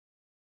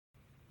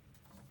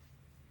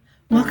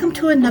Welcome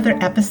to another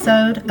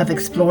episode of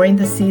Exploring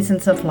the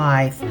Seasons of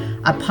Life,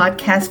 a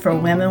podcast for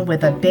women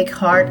with a big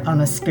heart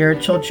on a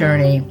spiritual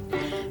journey.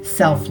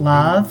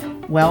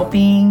 Self-love,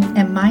 well-being,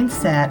 and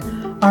mindset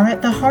are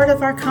at the heart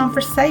of our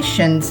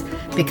conversations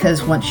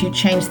because once you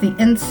change the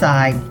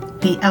inside,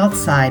 the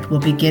outside will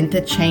begin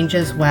to change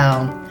as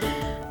well.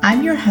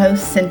 I'm your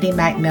host, Cindy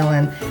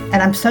McMillan,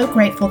 and I'm so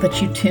grateful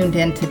that you tuned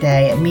in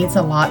today. It means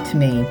a lot to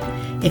me.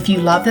 If you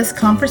love this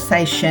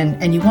conversation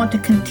and you want to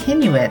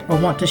continue it or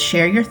want to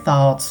share your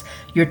thoughts,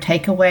 your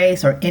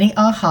takeaways, or any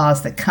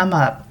ahas that come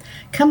up,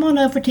 come on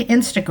over to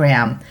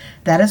Instagram.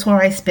 That is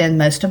where I spend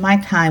most of my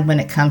time when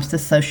it comes to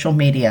social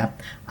media.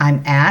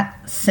 I'm at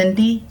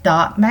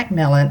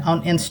cindy.mcmillan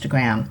on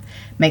Instagram.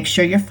 Make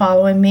sure you're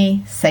following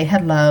me. Say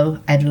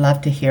hello. I'd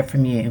love to hear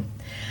from you.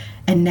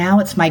 And now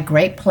it's my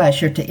great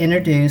pleasure to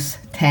introduce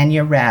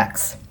Tanya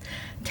Rex.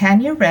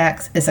 Tanya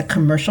Rex is a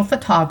commercial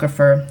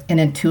photographer, an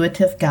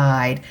intuitive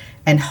guide,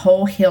 and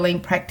whole healing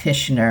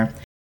practitioner.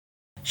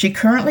 She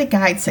currently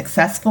guides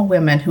successful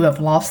women who have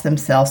lost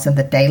themselves in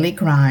the daily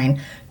grind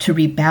to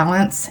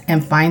rebalance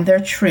and find their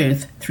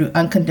truth through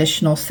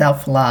unconditional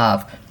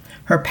self-love.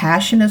 Her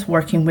passion is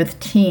working with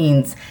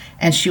teens,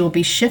 and she will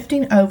be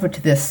shifting over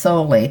to this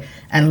solely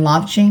and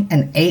launching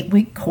an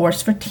 8-week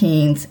course for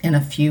teens in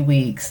a few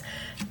weeks.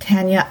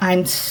 Tanya,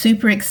 I'm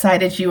super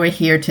excited you are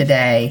here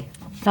today.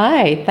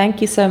 Hi,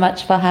 thank you so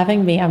much for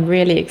having me. I'm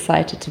really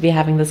excited to be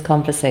having this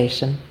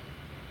conversation.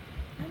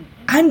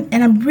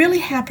 I'm really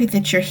happy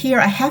that you're here.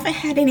 I haven't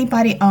had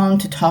anybody on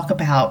to talk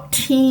about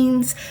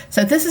teens,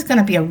 so this is going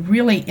to be a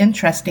really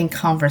interesting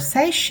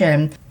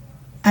conversation.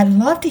 I'd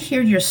love to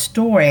hear your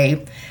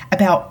story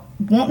about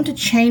wanting to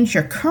change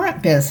your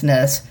current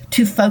business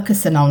to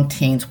focusing on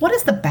teens. What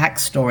is the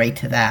backstory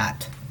to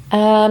that?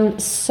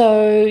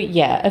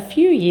 A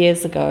few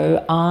years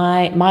ago,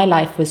 my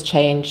life was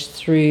changed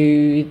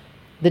through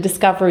the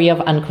discovery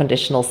of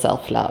unconditional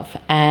self-love.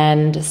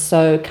 And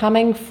so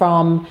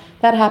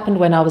that happened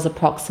when I was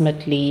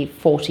approximately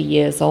 40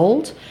 years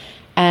old.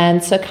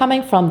 And so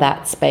coming from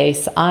that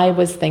space, I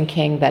was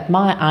thinking that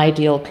my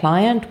ideal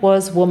client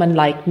was a woman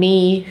like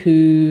me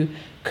who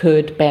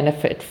could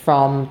benefit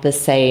from the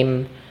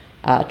same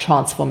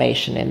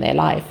transformation in their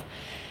life.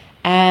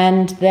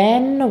 And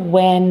then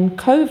when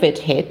COVID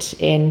hit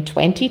in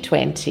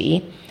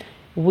 2020,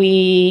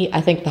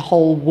 I think the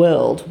whole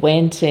world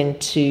went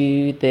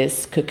into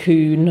this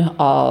cocoon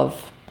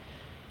of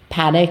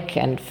panic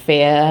and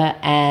fear.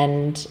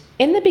 And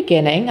in the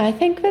beginning, I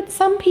think that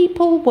some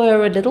people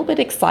were a little bit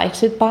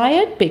excited by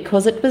it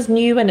because it was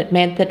new and it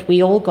meant that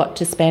we all got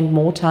to spend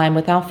more time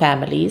with our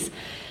families.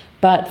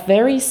 But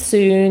very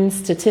soon,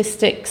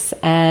 statistics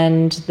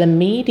and the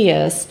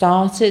media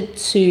started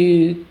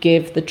to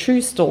give the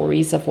true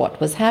stories of what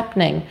was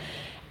happening.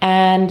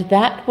 And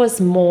that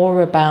was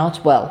more about,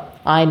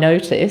 I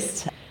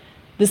noticed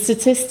the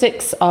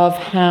statistics of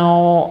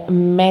how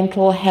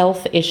mental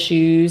health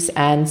issues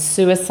and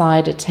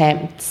suicide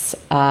attempts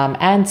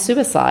and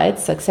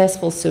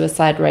successful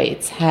suicide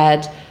rates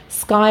had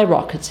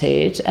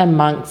skyrocketed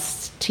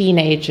amongst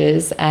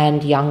teenagers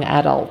and young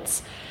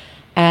adults.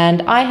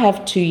 And I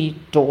have 2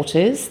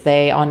 daughters.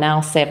 They are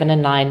now 7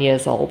 and 9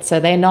 years old, so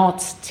they're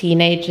not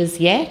teenagers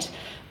yet.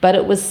 But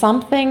it was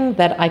something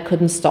that I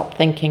couldn't stop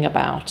thinking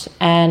about.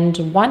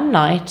 And one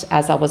night,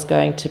 as I was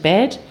going to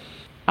bed,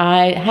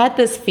 I had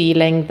this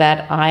feeling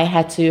that I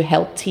had to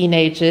help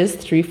teenagers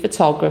through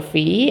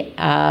photography,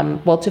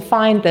 to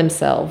find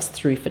themselves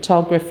through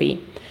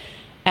photography.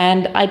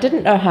 And I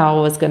didn't know how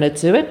I was going to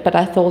do it, but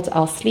I thought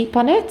I'll sleep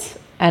on it,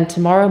 and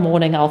tomorrow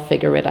morning I'll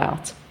figure it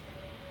out.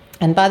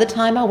 And by the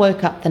time I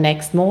woke up the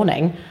next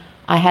morning,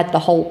 I had the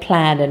whole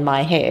plan in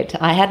my head.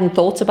 I hadn't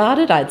thought about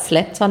it, I'd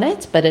slept on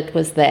it, but it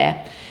was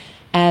there.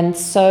 And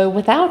so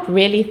without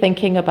really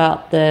thinking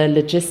about the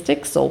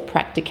logistics or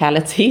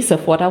practicalities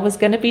of what I was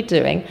going to be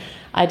doing,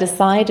 I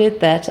decided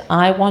that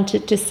I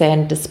wanted to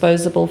send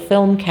disposable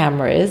film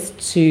cameras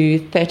to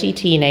 30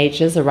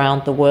 teenagers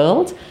around the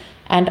world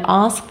and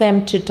ask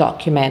them to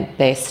document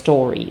their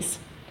stories.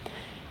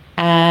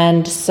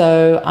 And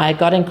so I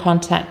got in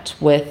contact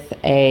with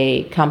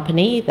a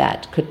company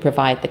that could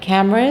provide the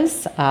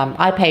cameras.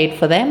 I paid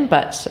for them,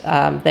 but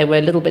they were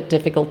a little bit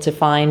difficult to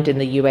find in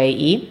the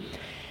UAE.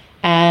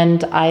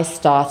 And I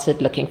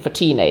started looking for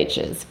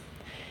teenagers.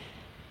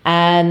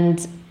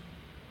 And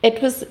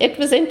it was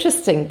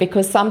interesting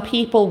because some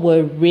people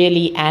were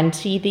really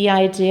anti the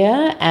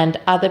idea and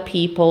other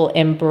people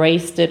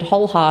embraced it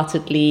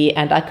wholeheartedly,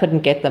 and I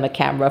couldn't get them a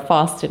camera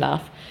fast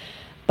enough.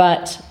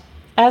 But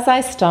as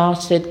I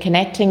started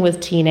connecting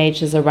with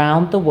teenagers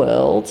around the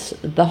world,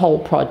 the whole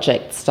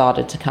project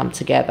started to come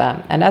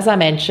together. And as I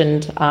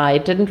mentioned, I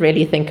didn't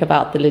really think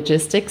about the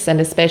logistics,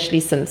 and especially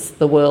since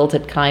the world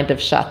had kind of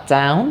shut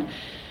down,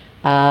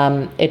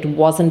 it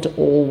wasn't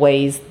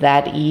always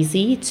that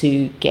easy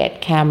to get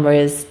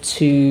cameras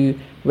to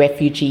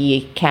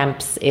refugee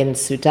camps in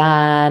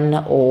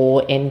Sudan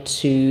or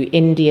into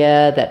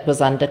India that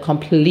was under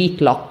complete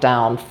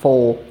lockdown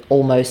for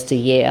almost a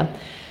year.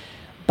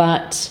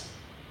 But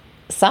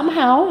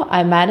somehow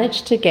I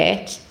managed to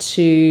get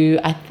to,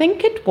 I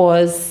think it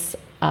was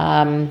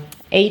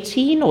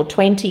 18 or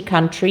 20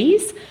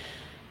 countries.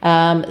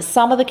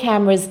 Some of the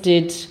cameras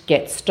did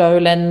get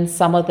stolen,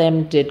 some of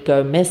them did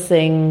go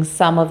missing,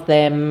 some of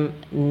them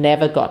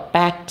never got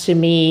back to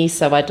me,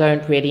 so I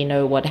don't really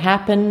know what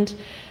happened.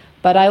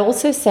 But I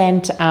also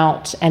sent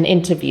out an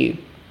interview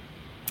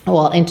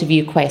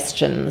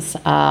questions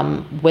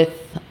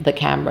with the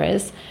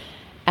cameras.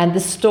 And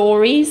the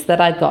stories that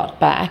I got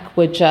back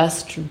were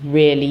just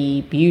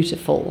really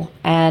beautiful.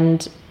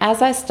 And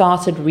as I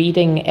started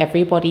reading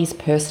everybody's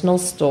personal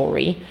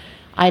story,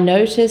 I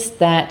noticed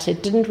that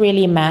it didn't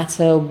really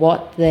matter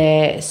what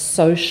their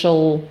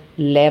social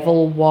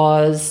level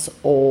was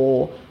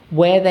or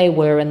where they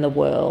were in the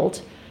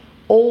world.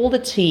 All the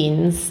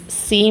teens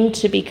seemed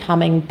to be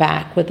coming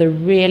back with a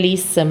really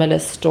similar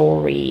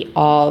story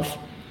of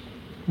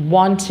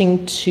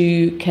wanting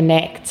to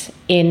connect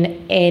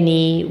in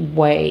any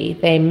way.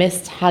 They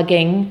missed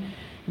hugging,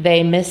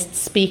 they missed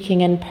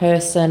speaking in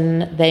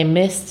person, they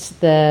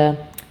missed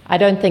I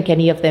don't think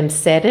any of them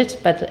said it,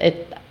 but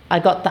I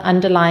got the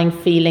underlying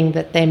feeling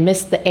that they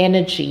missed the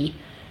energy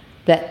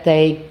that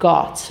they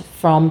got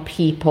from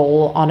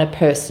people on a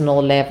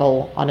personal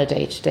level on a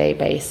day-to-day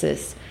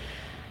basis.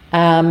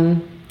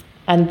 And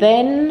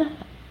then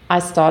I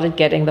started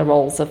getting the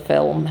rolls of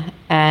film,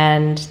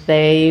 and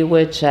they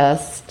were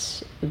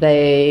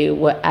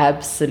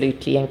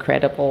absolutely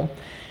incredible.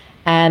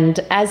 And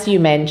as you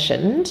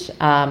mentioned,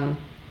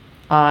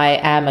 I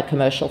am a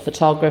commercial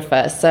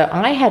photographer, so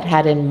I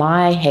had in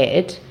my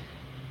head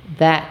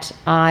that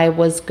I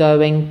was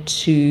going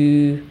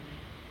to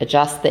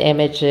adjust the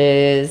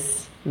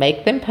images,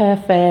 make them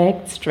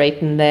perfect,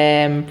 straighten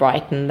them,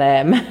 brighten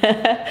them.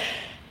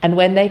 And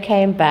when they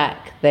came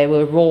back, they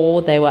were raw,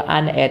 they were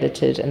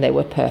unedited, and they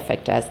were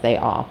perfect as they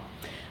are.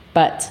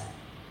 But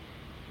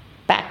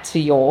back to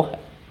your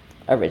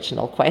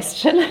original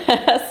question.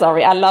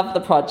 Sorry, I love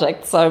the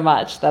project so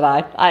much that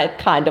I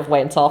kind of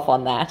went off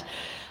on that.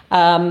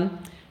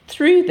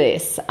 Through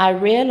this, I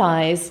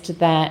realized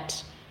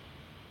that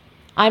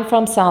I'm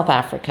from South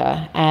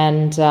Africa,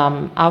 and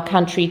our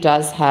country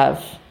does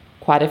have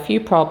quite a few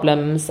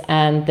problems,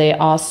 and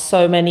there are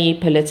so many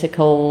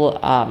political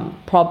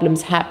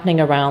problems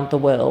happening around the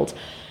world.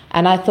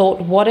 And I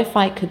thought, what if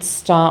I could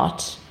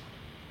start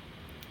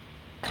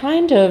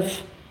kind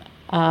of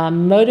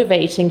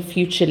motivating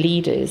future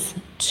leaders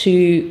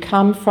to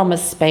come from a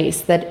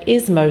space that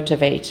is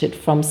motivated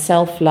from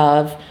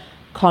self-love,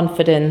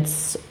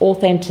 confidence,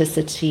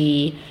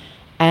 authenticity,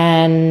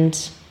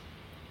 and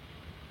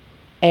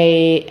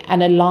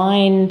an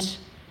aligned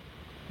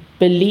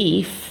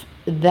belief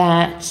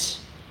that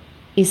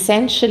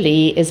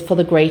essentially is for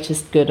the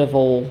greatest good of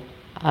all.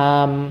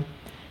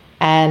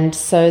 And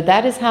so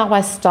that is how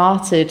I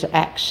started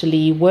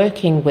actually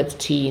working with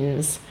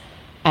teens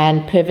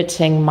and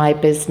pivoting my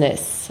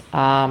business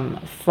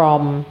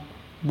from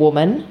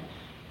woman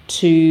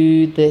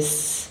to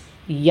this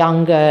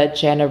younger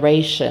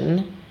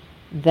generation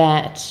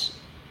that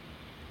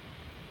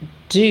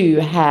do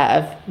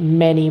have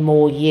many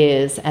more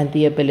years and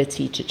the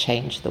ability to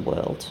change the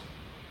world.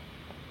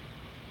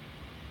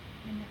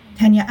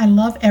 Tanya, I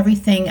love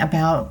everything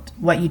about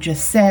what you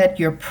just said,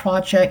 your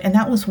project, and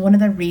that was one of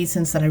the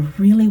reasons that I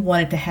really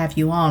wanted to have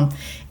you on.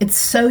 It's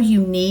so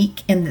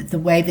unique in the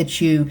way that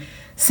you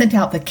sent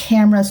out the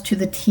cameras to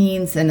the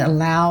teens and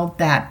allowed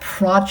that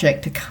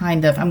project to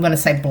kind of, I'm going to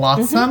say,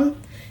 blossom.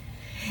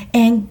 Mm-hmm.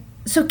 And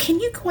so can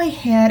you go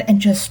ahead and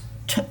just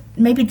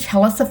maybe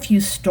tell us a few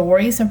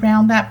stories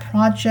around that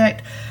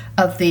project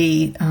of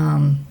the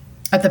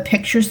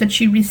pictures that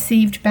you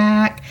received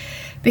back?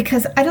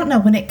 Because I don't know,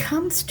 when it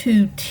comes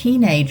to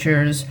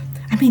teenagers,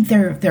 I mean,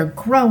 they're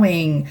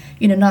growing,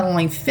 not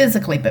only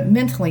physically, but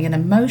mentally and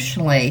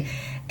emotionally,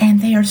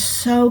 and they are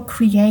so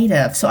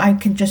creative. So I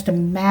can just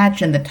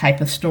imagine the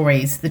type of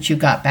stories that you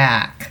got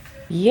back.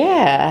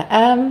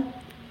 Yeah,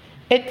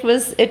 it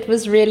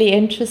was really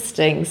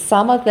interesting.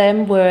 Some of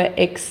them were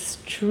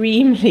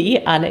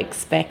extremely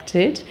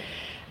unexpected.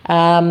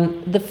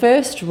 The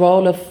first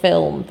roll of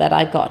film that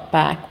I got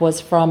back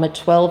was from a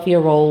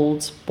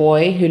 12-year-old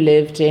boy who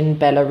lived in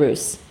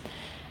Belarus.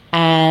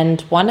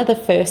 And one of the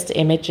first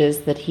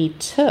images that he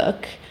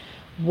took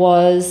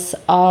was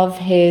of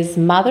his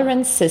mother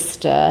and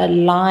sister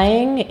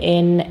lying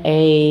in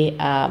a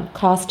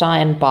cast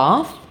iron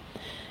bath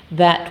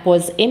that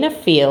was in a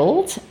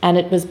field, and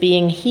it was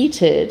being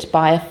heated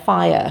by a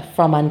fire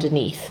from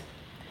underneath.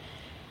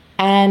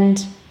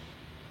 And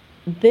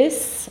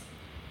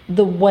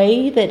the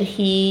way that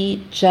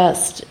he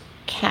just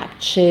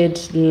captured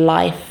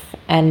life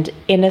and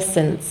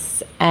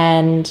innocence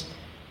and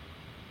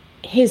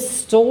his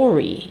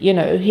story,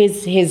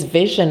 his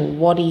vision,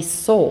 what he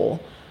saw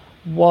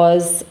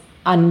was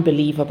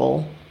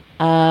unbelievable.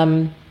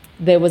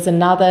 There was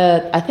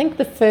another, I think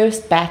the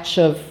first batch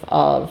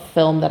of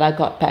film that I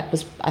got back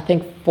was, I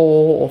think,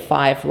 4 or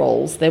 5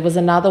 rolls. There was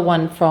another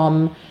one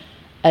from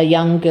a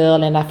young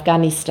girl in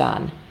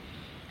Afghanistan,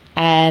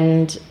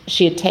 and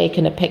she had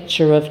taken a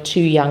picture of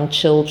 2 young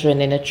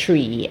children in a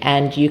tree,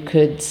 and you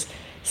could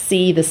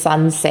see the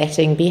sun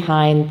setting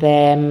behind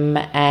them,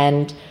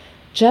 and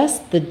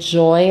just the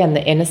joy and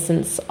the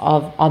innocence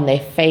on their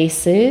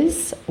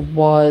faces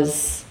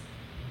was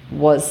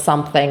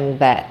something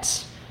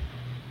that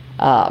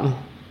I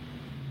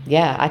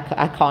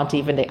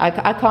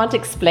can't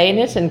explain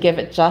it and give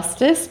it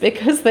justice,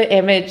 because the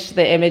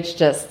image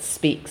just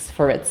speaks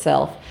for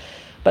itself.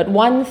 But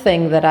one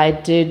thing that I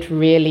did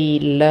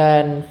really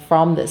learn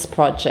from this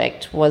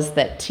project was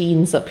that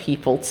teens are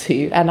people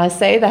too. And I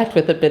say that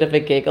with a bit of a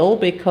giggle,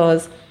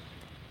 because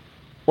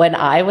when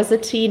I was a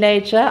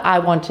teenager, I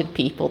wanted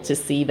people to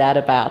see that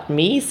about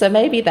me. So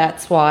maybe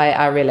that's why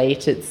I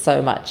related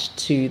so much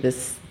to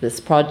this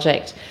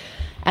project.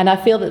 And I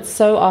feel that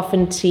so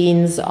often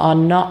teens are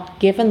not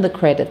given the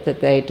credit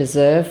that they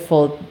deserve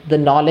for the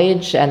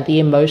knowledge and the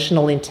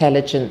emotional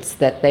intelligence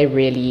that they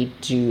really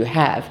do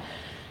have.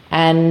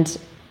 And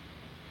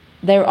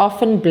they're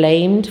often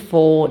blamed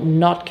for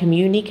not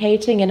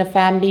communicating in a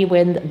family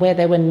where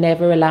they were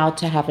never allowed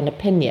to have an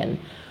opinion.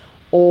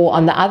 Or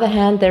on the other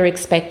hand, they're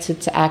expected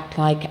to act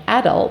like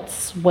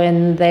adults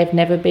when they've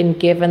never been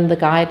given the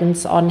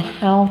guidance on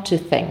how to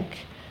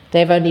think.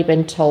 They've only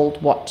been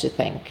told what to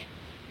think.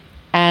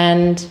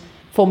 And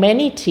for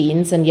many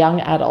teens and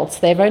young adults,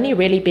 they've only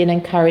really been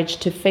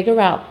encouraged to figure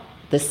out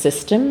the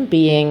system,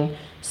 being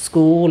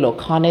school or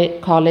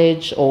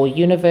college or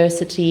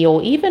university,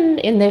 or even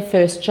in their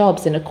first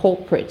jobs in a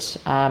corporate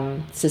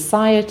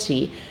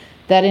society,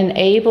 that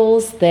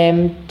enables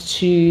them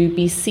to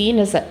be seen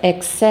as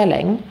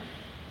excelling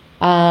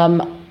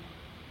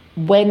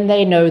when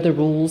they know the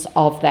rules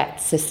of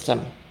that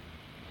system.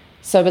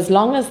 So as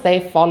long as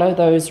they follow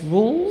those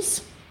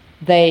rules,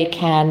 they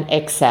can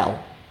excel,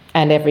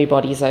 and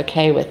everybody's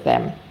okay with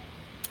them.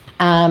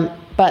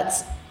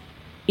 But,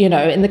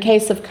 in the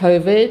case of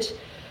COVID,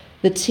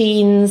 the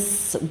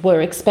teens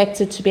were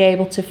expected to be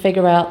able to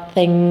figure out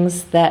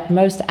things that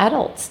most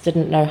adults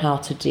didn't know how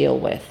to deal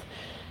with.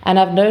 And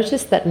I've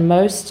noticed that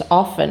most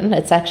often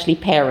it's actually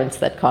parents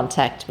that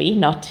contact me,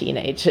 not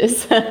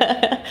teenagers.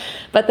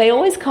 But they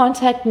always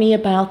contact me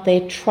about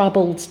their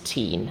troubled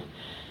teen.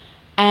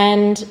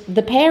 And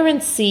the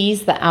parent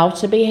sees the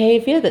outer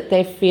behavior that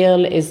they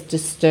feel is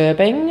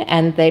disturbing,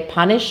 and they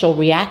punish or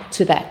react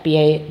to that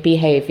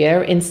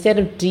behavior instead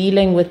of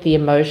dealing with the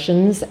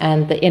emotions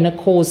and the inner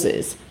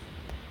causes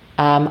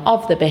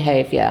of the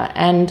behavior.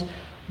 And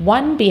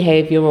one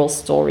behavioral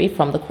story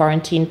from the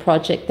Quarantine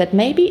Project that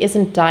maybe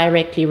isn't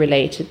directly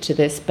related to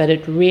this, but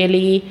it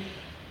really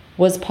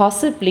was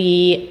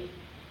possibly,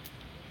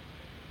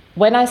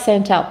 when I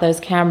sent out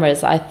those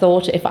cameras, I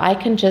thought, if I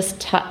can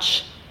just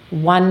touch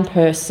one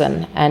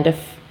person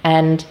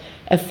and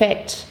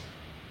affect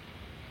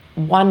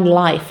one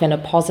life in a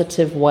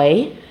positive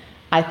way,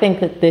 I think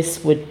that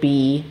this would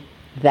be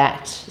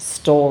that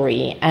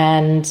story.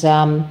 And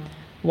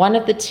one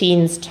of the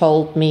teens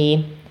told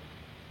me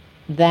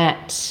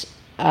that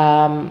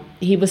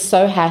he was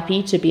so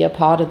happy to be a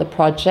part of the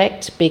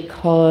project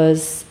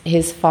because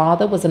his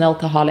father was an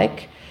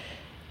alcoholic,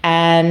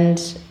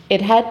 and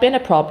it had been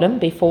a problem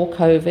before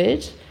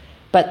COVID.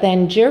 But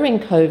then during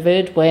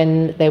COVID,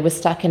 when they were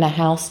stuck in a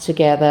house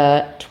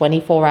together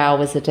 24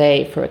 hours a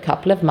day for a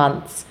couple of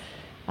months,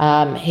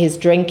 his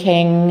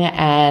drinking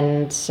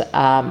and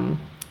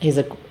his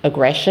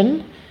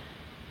aggression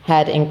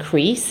had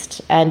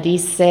increased. And he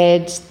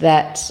said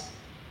that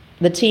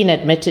the teen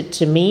admitted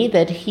to me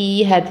that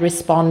he had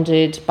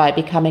responded by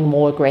becoming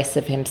more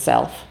aggressive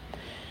himself.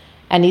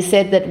 And he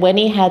said that when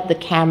he had the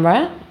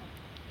camera,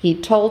 he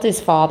told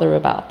his father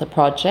about the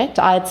project.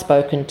 I had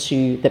spoken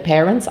to the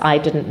parents. I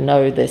didn't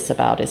know this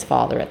about his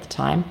father at the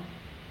time.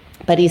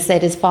 But he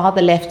said his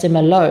father left him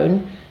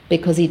alone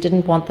because he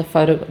didn't want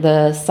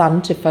the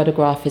son to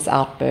photograph his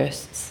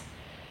outbursts.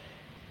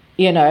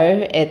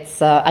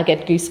 It's I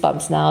get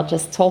goosebumps now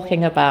just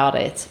talking about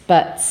it.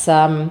 But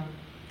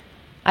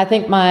I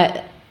think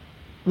my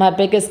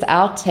biggest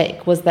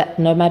outtake was that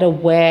no matter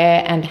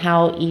where and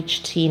how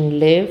each teen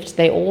lived,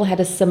 they all had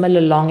a similar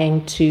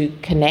longing to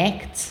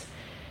connect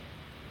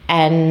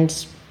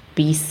and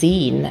be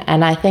seen.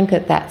 And I think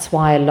that that's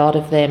why a lot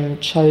of them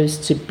chose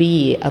to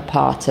be a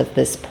part of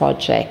this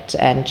project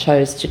and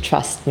chose to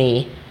trust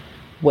me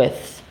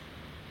with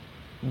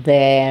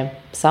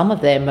some of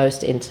their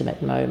most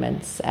intimate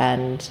moments.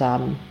 And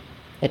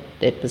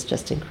it was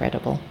just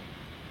incredible.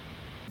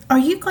 Are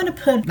you going to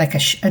put like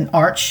an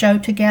art show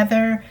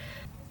together?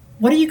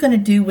 What are you going to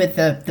do with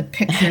the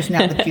pictures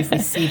now that you've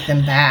received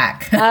them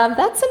back?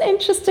 That's an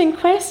interesting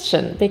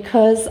question,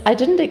 because I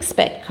didn't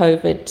expect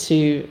COVID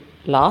to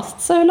last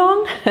so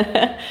long.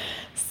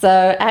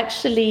 So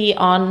actually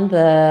on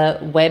the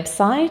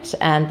website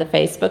and the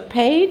Facebook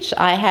page,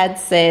 I had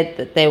said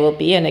that there will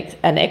be an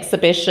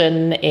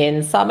exhibition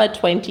in summer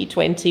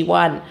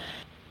 2021.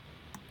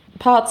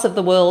 Parts of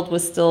the world were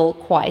still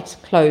quite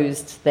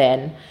closed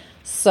then.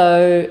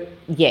 So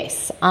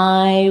yes,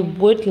 I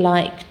would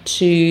like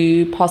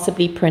to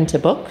possibly print a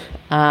book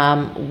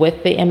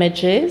with the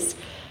images,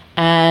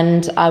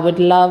 and I would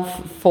love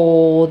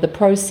for the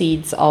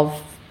proceeds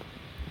of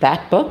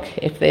that book,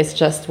 if there's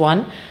just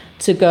one,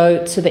 to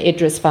go to the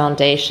Idris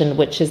Foundation,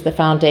 which is the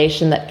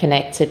foundation that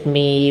connected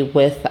me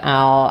with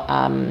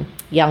our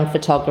young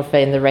photographer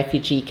in the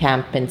refugee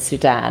camp in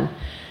Sudan.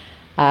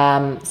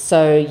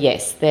 So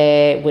yes,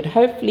 there would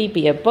hopefully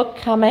be a book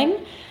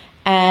coming,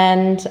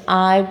 and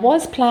I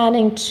was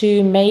planning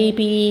to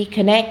maybe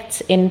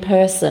connect in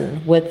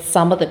person with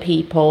some of the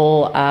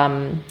people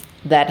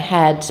that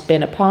had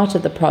been a part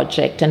of the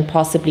project and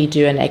possibly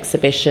do an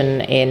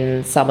exhibition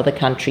in some of the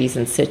countries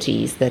and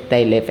cities that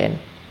they live in.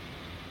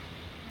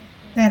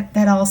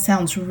 That all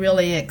sounds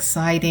really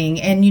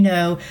exciting. And, you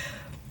know,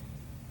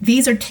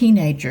 these are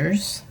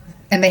teenagers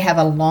and they have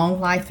a long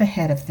life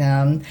ahead of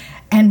them.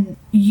 And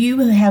you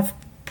have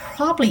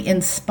probably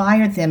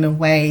inspired them in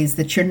ways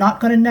that you're not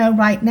going to know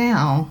right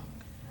now.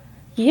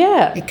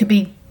 Yeah. It could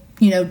be,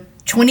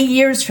 20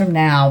 years from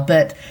now,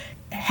 but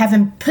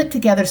having put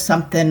together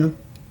something,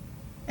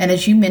 and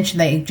as you mentioned,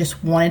 they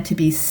just wanted to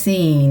be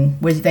seen,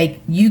 where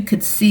you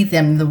could see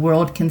them, the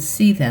world can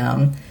see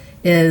them,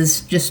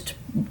 is just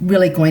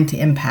really going to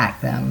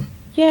impact them.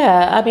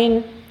 Yeah, I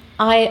mean,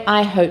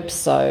 I hope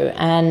so.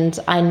 And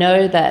I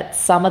know that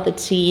some of the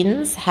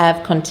teens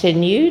have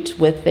continued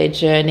with their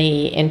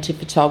journey into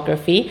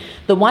photography.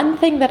 The one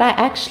thing that I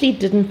actually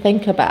didn't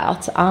think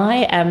about,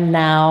 I am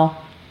now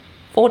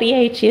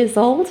 48 years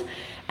old,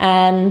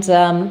 and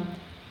when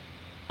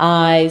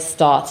I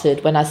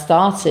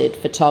started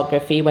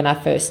photography, when I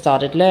first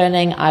started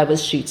learning, I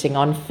was shooting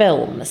on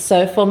film.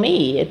 So for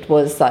me, it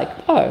was like,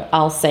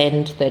 I'll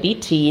send 30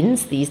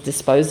 teens these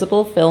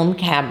disposable film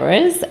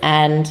cameras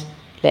and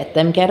let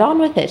them get on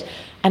with it.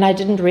 And I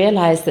didn't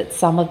realize that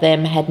some of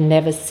them had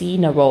never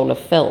seen a roll of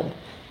film.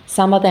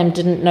 Some of them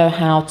didn't know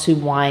how to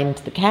wind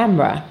the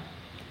camera.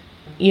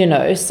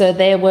 So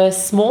there were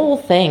small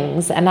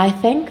things, and I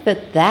think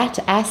that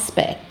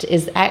aspect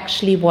is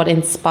actually what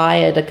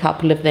inspired a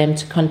couple of them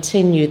to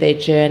continue their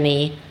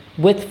journey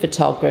with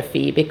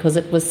photography, because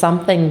it was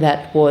something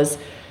that was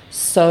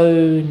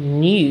so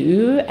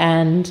new,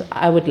 and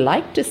I would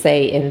like to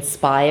say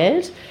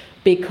inspired,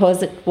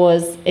 because it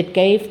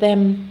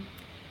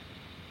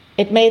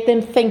made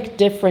them think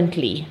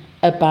differently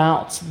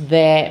about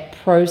their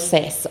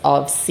process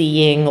of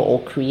seeing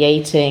or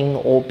creating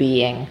or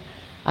being.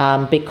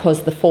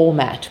 Because the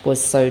format was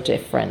so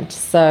different.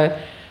 So,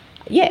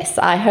 yes,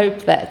 I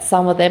hope that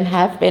some of them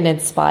have been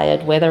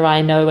inspired, whether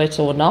I know it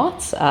or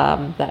not.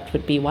 That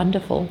would be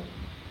wonderful.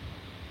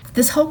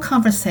 This whole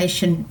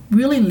conversation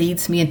really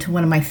leads me into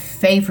one of my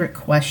favorite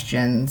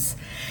questions,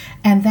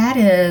 and that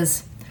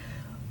is,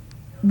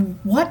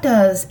 what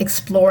does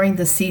exploring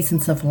the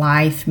seasons of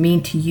life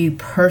mean to you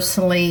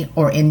personally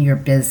or in your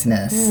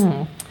business?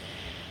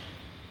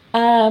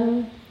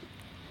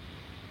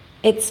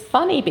 It's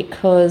funny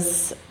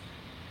because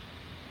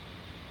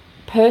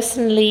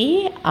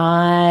personally,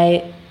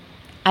 I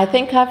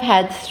think I've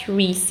had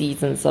 3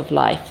 seasons of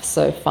life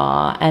so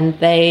far, and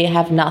they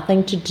have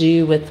nothing to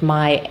do with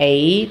my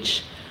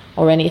age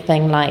or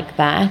anything like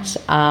that.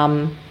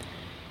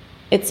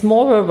 It's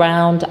more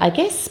around, I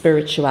guess,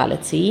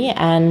 spirituality,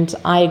 and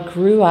I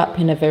grew up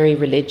in a very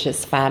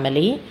religious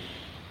family.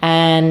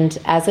 And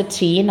as a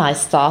teen, I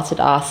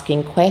started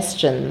asking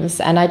questions,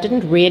 and I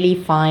didn't really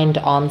find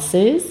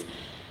answers.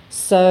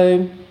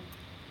 So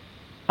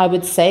I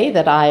would say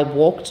that I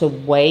walked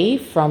away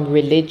from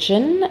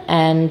religion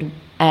and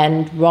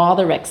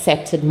rather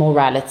accepted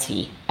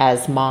morality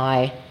as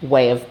my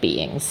way of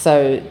being.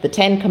 So the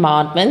 10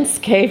 Commandments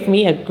gave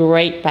me a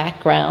great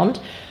background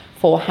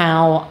for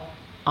how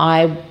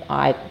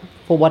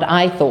for what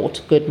I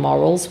thought good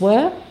morals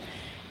were.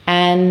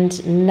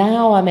 And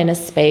now I'm in a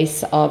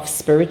space of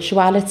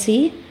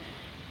spirituality,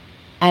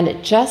 and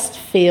it just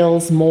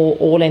feels more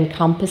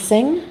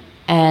all-encompassing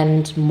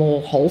and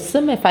more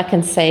wholesome, if I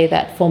can say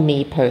that, for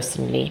me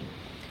personally.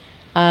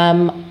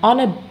 On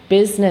a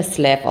business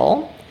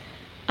level,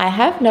 I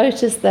have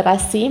noticed that I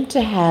seem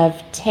to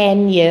have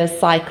 10-year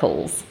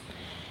cycles.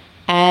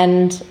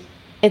 And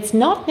it's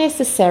not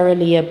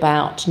necessarily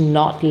about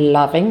not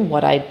loving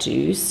what I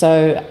do.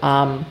 So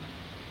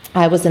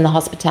I was in the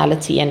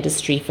hospitality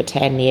industry for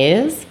 10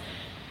 years,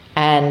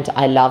 and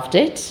I loved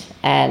it,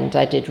 and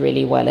I did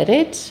really well at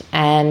it.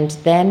 And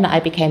then I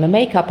became a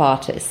makeup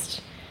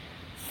artist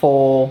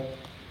for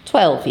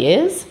 12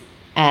 years,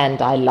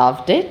 and I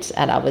loved it,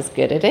 and I was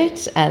good at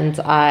it, and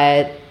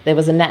there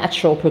was a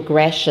natural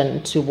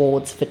progression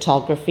towards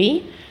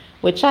photography,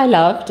 which I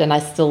loved and I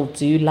still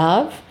do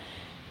love.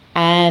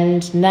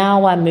 And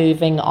now I'm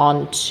moving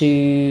on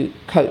to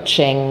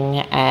coaching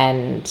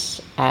and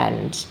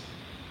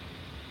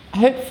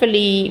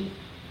hopefully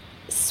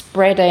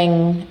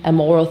spreading a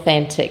more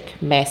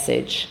authentic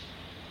message.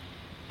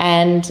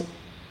 And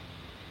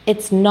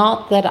it's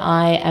not that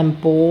I am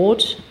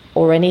bored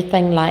or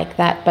anything like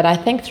that, but I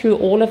think through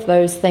all of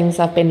those things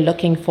I've been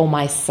looking for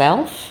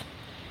myself,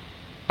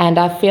 and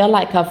I feel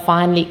like I've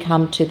finally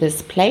come to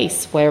this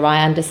place where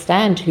I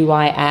understand who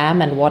I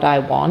am and what I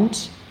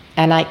want,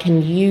 and I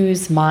can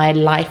use my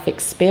life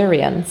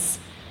experience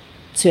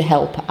to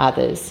help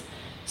others.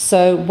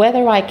 So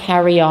whether I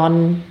carry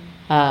on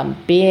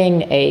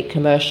being a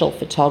commercial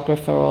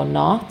photographer or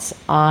not,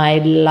 I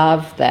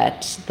love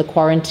that the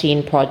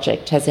Quarantine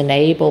Project has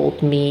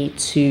enabled me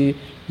to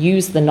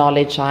use the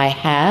knowledge I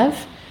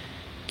have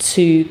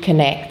to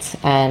connect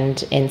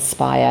and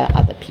inspire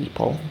other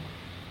people.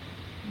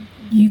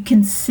 You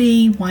can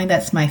see why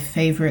that's my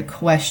favorite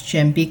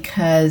question,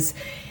 because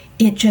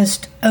it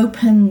just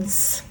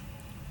opens.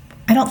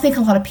 I don't think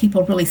a lot of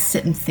people really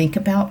sit and think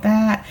about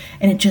that,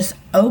 and it just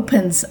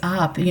opens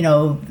up,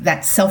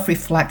 that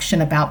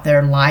self-reflection about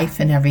their life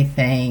and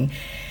everything.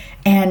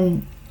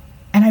 And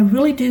I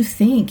really do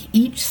think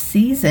each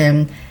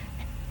season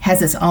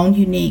has its own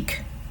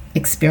unique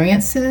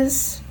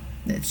experiences,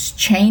 its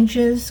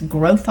changes,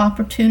 growth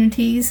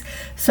opportunities.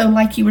 So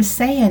like you were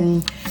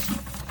saying,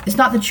 it's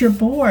not that you're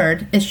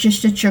bored, it's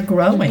just that you're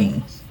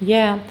growing.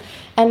 Yeah.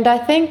 And I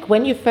think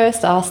when you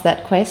first asked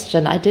that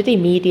question, I did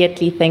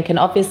immediately think, and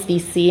obviously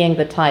seeing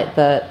the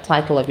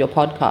title of your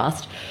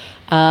podcast,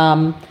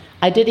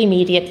 I did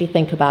immediately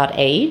think about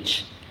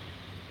age.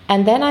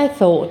 And then I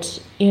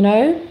thought,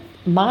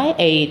 my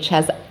age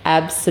has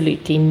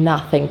absolutely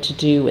nothing to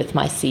do with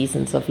my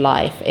seasons of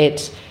life.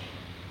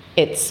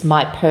 It's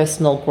my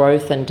personal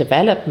growth and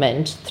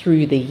development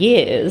through the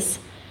years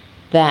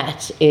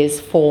that is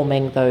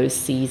forming those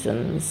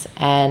seasons.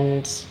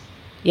 And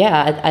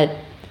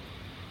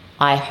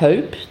I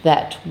hope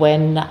that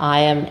when I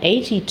am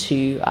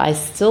 82, I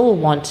still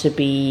want to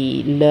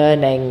be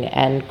learning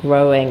and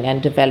growing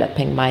and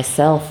developing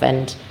myself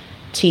and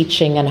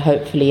teaching and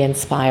hopefully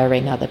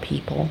inspiring other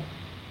people.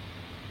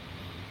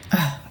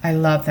 Oh, I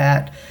love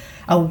that.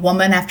 A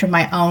woman after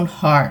my own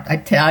heart, I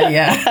tell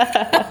you.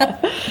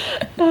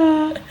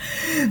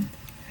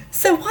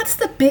 So what's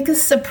the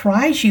biggest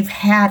surprise you've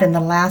had in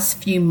the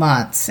last few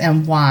months,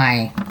 and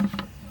why?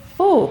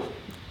 Oh,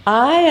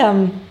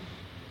 I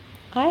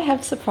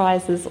have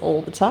surprises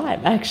all the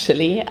time,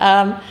 actually.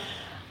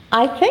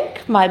 I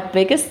think my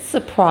biggest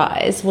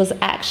surprise was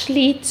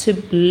actually to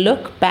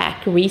look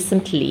back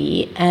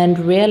recently and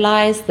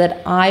realize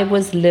that I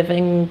was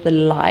living the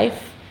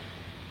life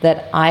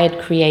that I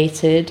had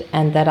created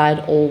and that I'd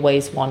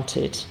always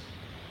wanted.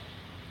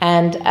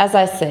 And as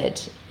I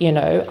said,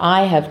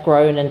 I have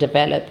grown and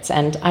developed.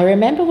 And I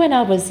remember when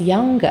I was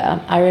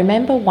younger, I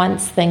remember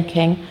once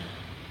thinking,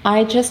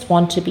 I just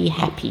want to be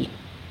happy.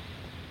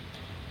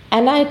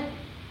 And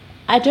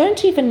I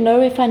don't even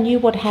know if I knew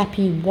what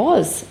happy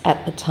was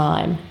at the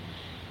time.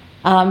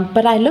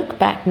 But I look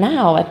back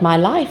now at my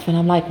life and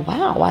I'm like,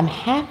 wow, I'm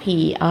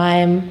happy.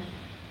 I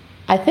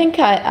think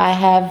I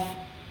have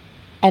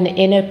an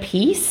inner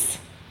peace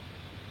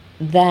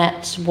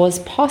that was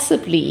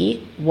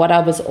possibly what I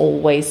was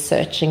always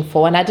searching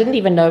for. And I didn't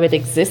even know it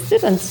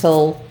existed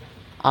until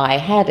I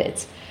had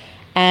it.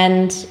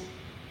 And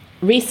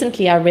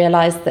recently I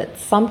realized that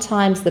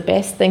sometimes the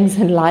best things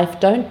in life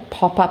don't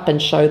pop up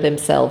and show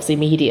themselves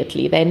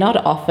immediately. They're not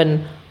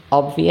often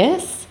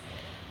obvious.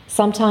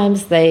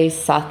 Sometimes they're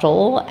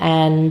subtle,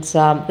 and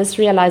this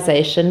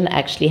realization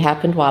actually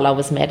happened while I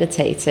was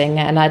meditating,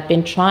 and I'd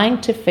been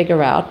trying to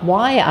figure out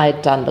why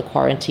I'd done the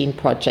Quarantine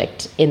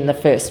Project in the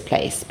first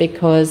place,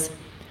 because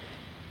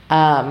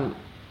at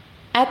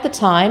the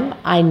time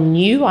I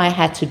knew I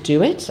had to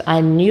do it.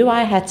 I knew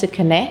I had to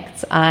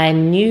connect. I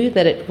knew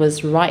that it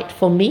was right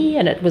for me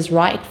and it was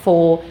right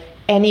for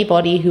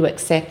anybody who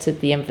accepted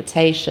the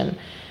invitation.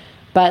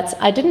 But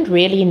I didn't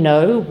really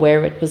know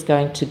where it was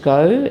going to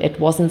go. It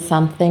wasn't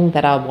something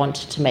that I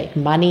wanted to make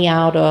money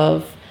out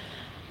of.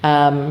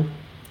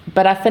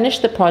 But I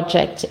finished the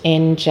project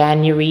in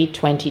January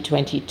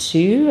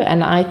 2022,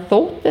 and I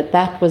thought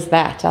that was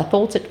that. I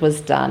thought it was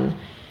done.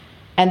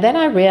 And then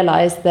I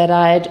realized that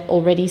I'd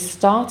already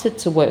started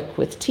to work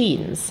with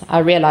teens. I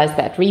realized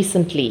that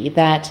recently,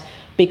 that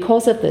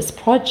because of this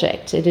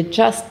project, it had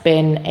just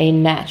been a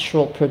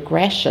natural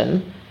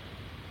progression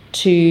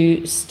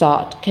to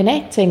start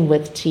connecting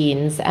with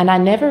teens. And I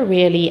never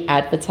really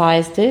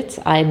advertised it.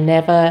 I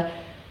never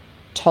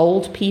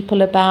told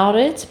people about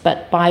it,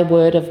 but by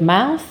word of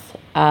mouth,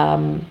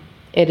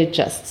 it had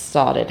just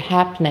started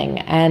happening.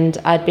 And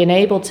I'd been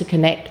able to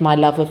connect my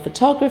love of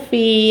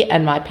photography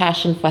and my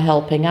passion for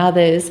helping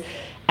others,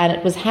 and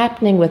it was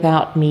happening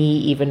without me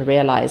even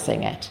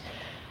realizing it.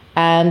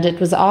 And it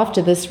was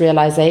after this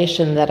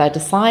realization that I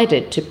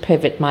decided to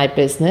pivot my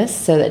business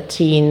so that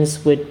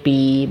teens would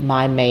be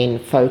my main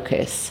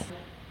focus.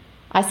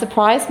 I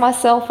surprised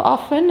myself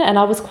often, and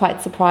I was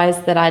quite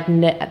surprised that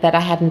I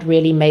hadn't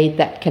really made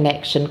that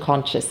connection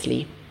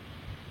consciously.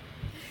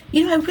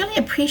 I really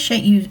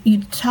appreciate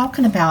you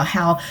talking about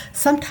how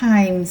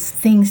sometimes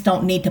things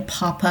don't need to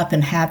pop up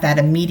and have that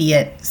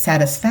immediate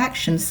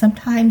satisfaction.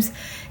 Sometimes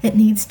it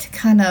needs to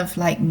kind of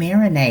like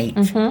marinate.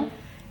 Mm-hmm.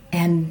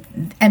 And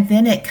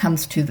then it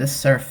comes to the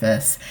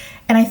surface.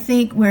 And I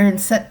think we're in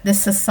this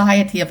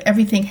society of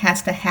everything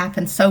has to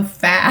happen so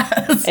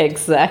fast.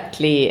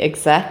 Exactly.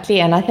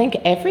 And I think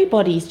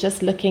everybody's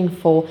just looking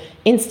for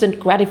instant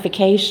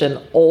gratification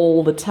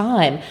all the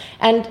time.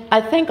 And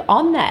I think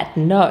on that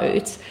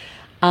note,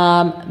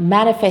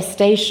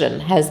 manifestation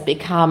has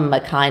become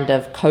a kind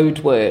of code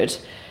word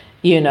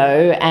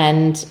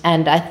and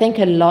I think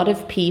a lot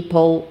of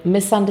people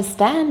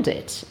misunderstand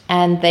it,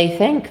 and they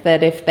think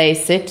that if they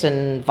sit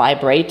and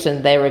vibrate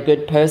and they're a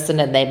good person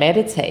and they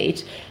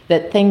meditate,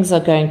 that things are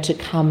going to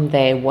come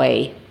their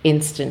way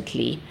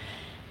instantly.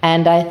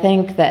 And I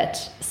think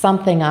that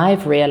something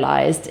I've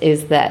realized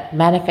is that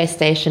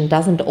manifestation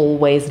doesn't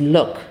always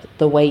look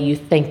the way you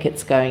think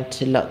it's going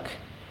to look.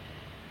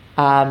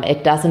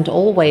 It doesn't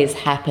always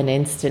happen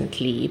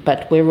instantly,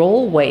 but we're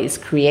always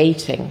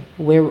creating,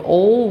 we're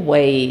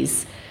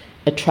always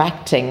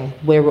attracting,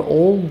 we're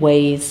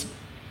always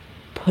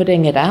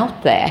putting it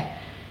out there.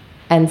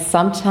 And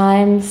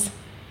sometimes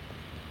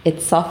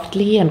it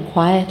softly and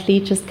quietly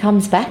just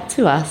comes back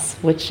to us,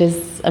 which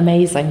is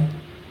amazing.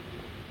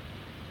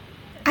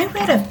 I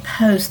read a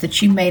post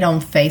that you made on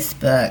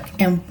Facebook,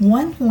 and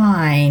one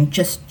line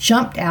just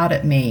jumped out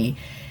at me.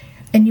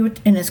 And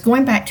it's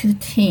going back to the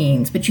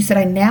teens, but you said,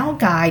 I now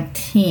guide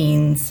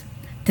teens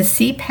to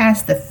see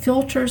past the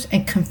filters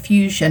and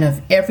confusion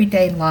of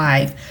everyday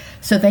life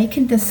so they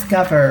can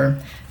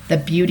discover the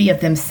beauty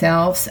of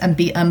themselves and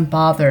be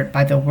unbothered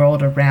by the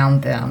world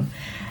around them.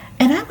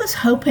 And I was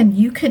hoping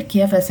you could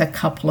give us a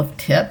couple of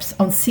tips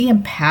on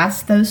seeing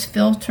past those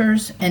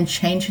filters and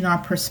changing our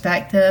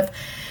perspective.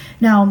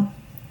 Now,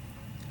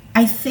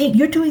 I think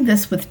you're doing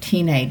this with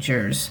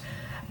teenagers,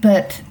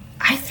 but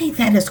I think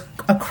that is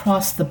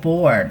across the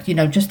board,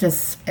 just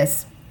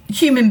as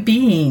human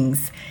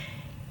beings.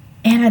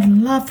 And I'd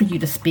love for you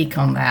to speak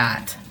on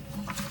that.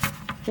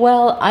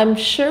 Well, I'm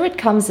sure it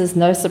comes as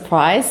no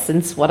surprise,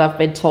 since what I've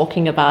been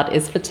talking about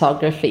is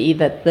photography,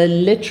 that the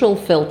literal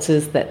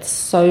filters that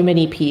so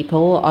many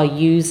people are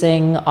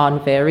using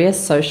on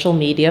various social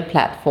media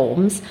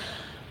platforms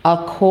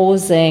are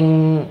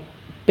causing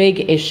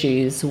big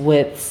issues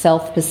with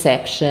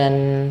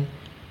self-perception,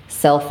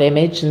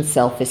 self-image, and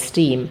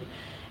self-esteem.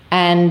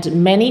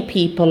 And many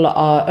people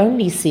are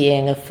only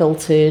seeing a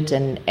filtered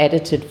and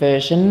edited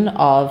version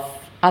of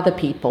other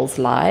people's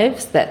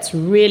lives that's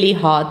really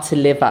hard to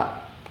live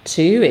up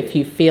to if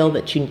you feel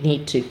that you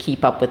need to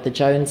keep up with the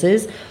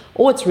Joneses,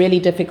 or it's really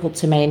difficult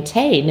to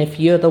maintain if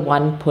you're the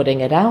one putting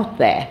it out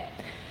there.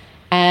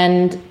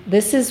 And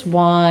this is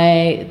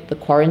why the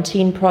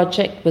Quarantine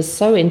Project was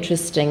so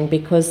interesting,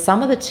 because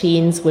some of the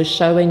teens were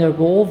showing a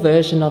raw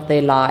version of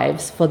their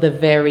lives for the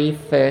very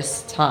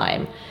first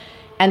time.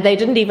 And they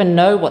didn't even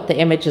know what the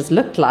images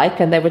looked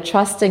like, and they were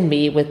trusting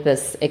me with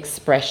this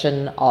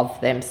expression of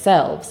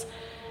themselves.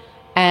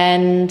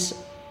 And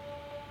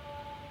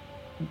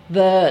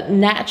the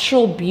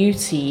natural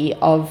beauty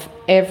of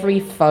every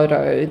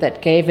photo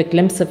that gave a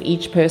glimpse of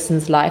each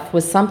person's life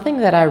was something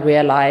that I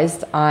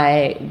realized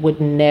I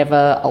would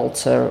never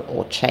alter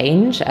or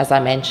change, as I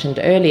mentioned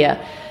earlier.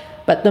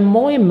 But the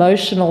more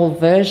emotional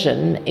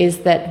version is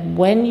that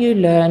when you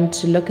learn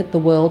to look at the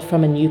world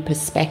from a new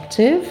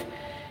perspective,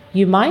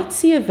 you might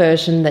see a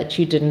version that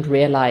you didn't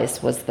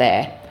realize was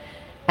there.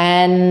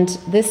 And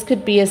this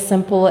could be as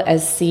simple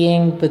as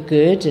seeing the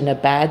good in a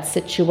bad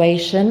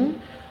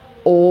situation,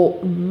 or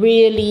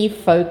really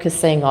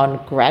focusing on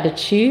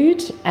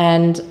gratitude.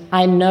 And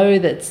I know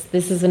that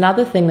this is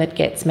another thing that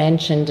gets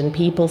mentioned, and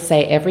people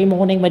say every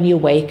morning when you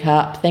wake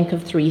up, think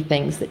of 3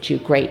 things that you're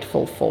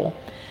grateful for.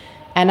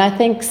 And I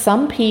think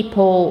some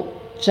people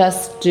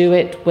just do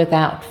it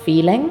without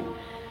feeling.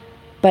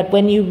 But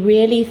when you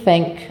really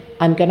think,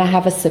 I'm going to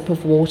have a sip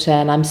of water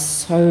and I'm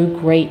so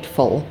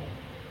grateful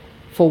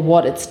for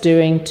what it's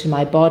doing to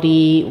my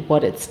body,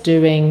 what it's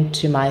doing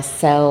to my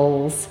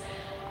cells.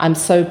 I'm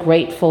so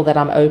grateful that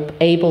I'm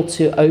able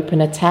to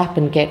open a tap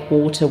and get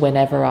water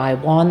whenever I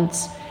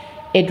want.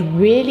 It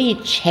really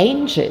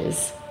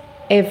changes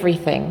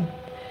everything.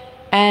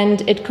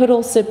 And it could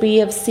also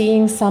be of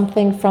seeing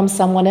something from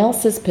someone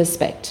else's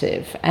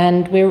perspective.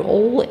 And we're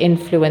all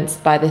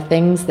influenced by the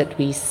things that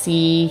we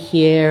see,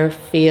 hear,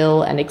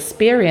 feel, and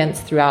experience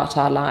throughout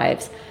our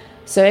lives.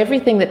 So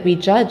everything that we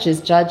judge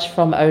is judged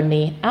from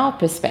only our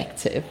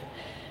perspective.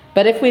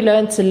 But if we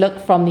learn to look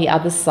from the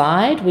other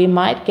side, we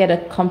might get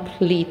a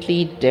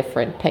completely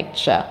different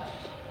picture.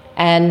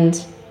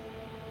 And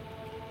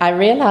I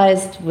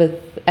realized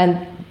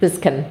and this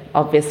can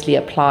obviously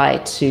apply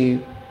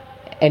to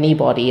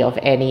anybody of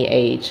any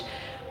age,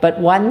 but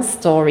one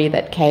story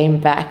that came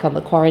back on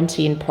the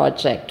Quarantine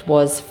Project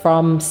was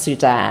from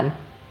Sudan.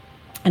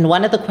 And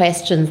one of the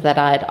questions that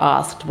I'd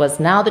asked was,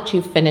 now that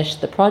you've finished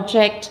the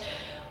project,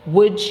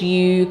 would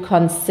you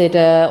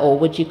consider or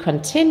would you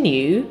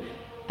continue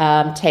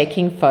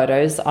taking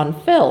photos on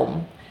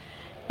film?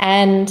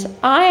 And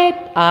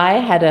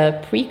I had a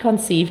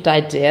preconceived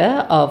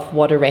idea of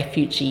what a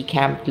refugee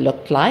camp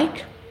looked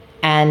like,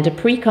 and a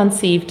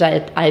preconceived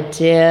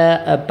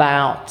idea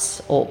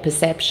about, or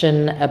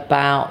perception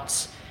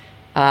about,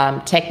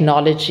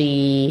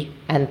 technology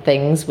and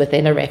things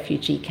within a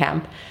refugee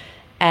camp.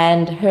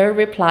 And her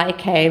reply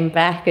came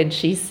back and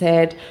she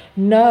said,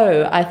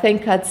 no, I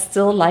think I'd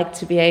still like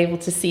to be able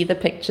to see the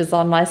pictures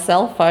on my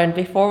cell phone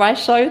before I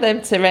show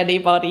them to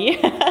anybody.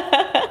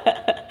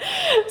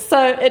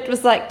 So it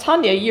was like,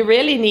 Tanya, you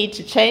really need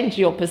to change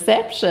your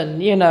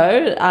perception. You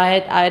know,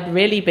 I'd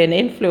really been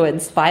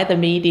influenced by the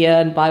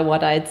media and by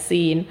what I'd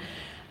seen.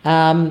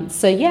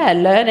 So yeah,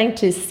 learning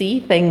to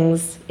see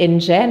things in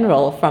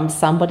general from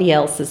somebody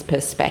else's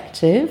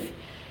perspective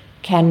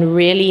can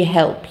really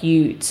help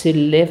you to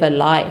live a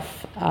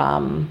life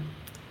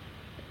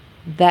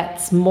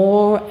that's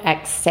more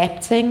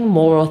accepting,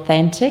 more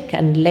authentic,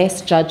 and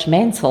less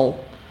judgmental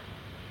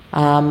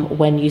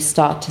when you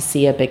start to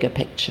see a bigger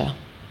picture.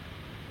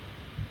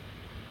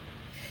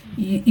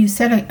 You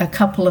said a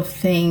couple of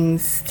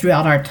things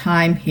throughout our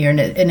time here, and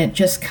it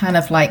just kind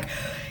of like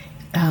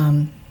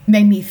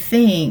made me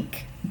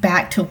think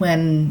back to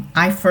when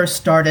I first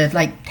started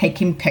like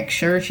taking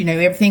pictures. You know,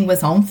 everything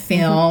was on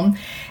film,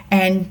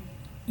 and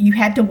you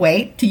had to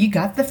wait till you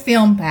got the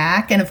film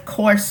back. And of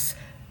course,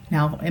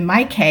 now in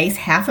my case,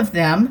 half of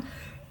them,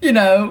 you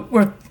know,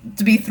 were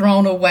to be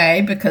thrown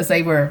away because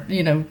they were,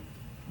 you know,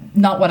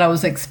 not what I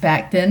was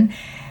expecting.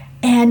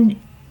 And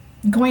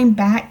going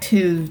back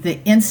to the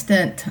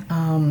instant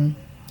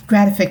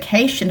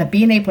gratification of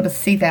being able to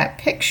see that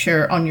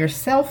picture on your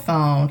cell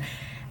phone.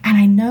 And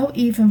I know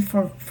even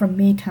for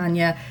me,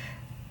 Tanya,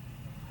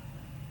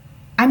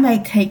 I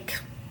might take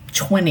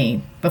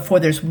 20 before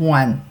there's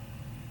one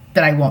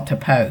that I want to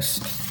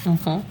post.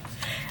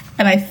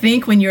 And I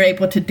think when you're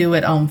able to do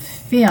it on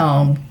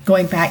film,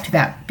 going back to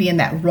that, being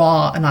that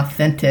raw and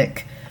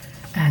authentic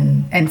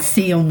and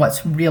seeing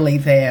what's really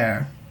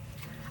there.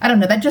 I don't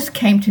know, that just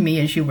came to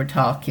me as you were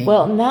talking.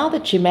 Well, now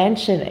that you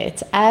mention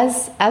it,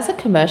 as a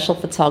commercial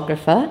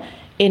photographer,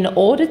 in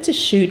order to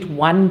shoot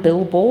one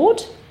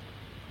billboard,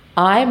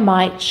 I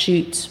might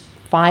shoot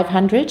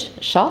 500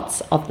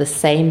 shots of the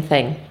same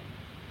thing.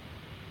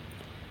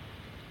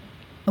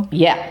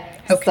 Yeah.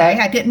 Okay,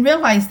 so, I didn't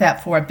realize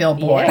that for a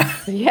billboard.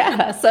 Yes,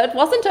 yeah, so it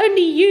wasn't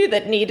only you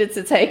that needed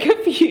to take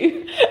a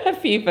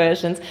few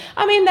versions.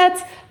 I mean,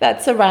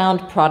 that's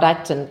around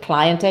product and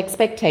client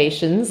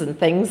expectations and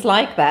things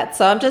like that.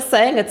 So I'm just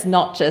saying it's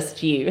not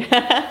just you.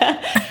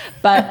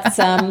 But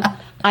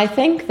I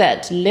think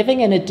that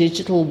living in a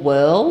digital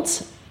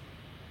world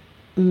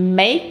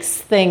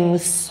makes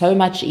things so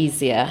much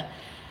easier,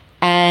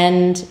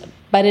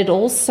 but it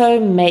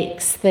also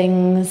makes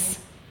things,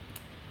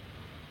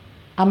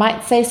 I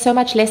might say, so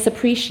much less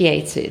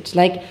appreciated.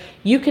 Like,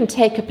 you can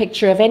take a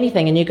picture of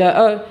anything and you go,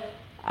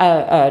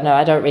 oh, no,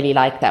 I don't really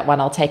like that one.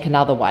 I'll take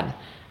another one.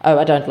 Oh,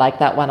 I don't like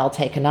that one. I'll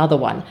take another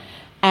one.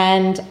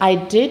 And I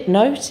did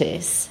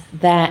notice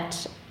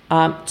that,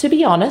 to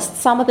be honest,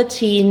 some of the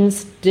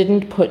teens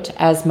didn't put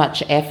as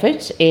much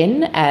effort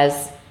in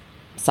as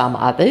some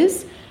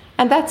others.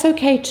 And that's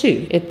okay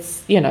too.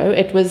 It's, you know,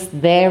 it was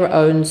their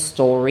own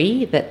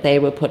story that they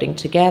were putting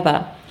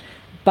together.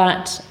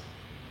 But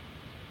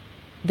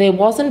there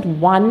wasn't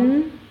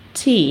one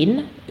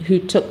teen who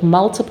took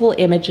multiple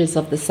images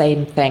of the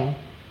same thing.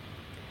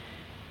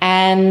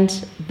 And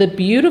the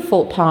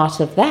beautiful part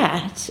of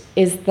that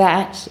is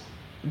that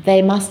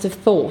they must have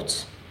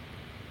thought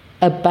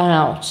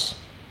about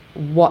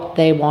what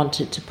they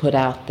wanted to put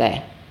out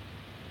there.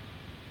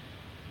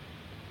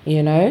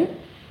 You know?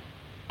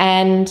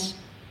 And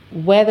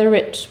whether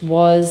it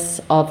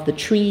was of the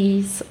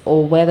trees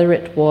or whether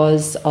it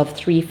was of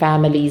 3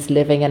 families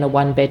living in a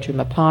 1-bedroom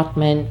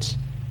apartment,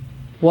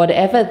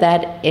 whatever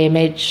that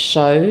image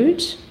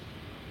showed,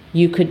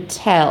 you could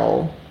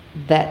tell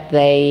that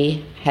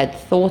they had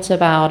thought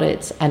about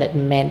it and it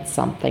meant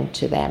something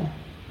to them.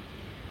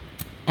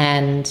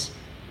 And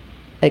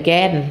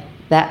again,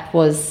 that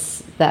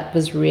was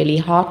really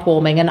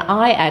heartwarming. And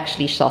I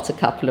actually shot a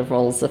couple of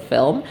rolls of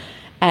film,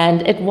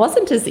 and it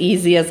wasn't as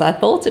easy as I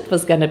thought it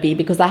was going to be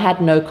because I had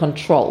no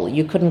control.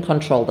 You couldn't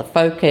control the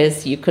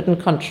focus, you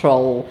couldn't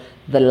control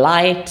the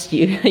light,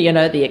 you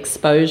know, the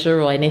exposure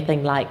or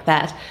anything like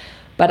that.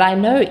 But I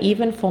know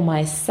even for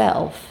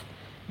myself,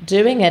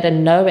 doing it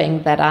and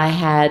knowing that I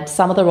had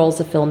some of the rolls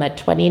of film at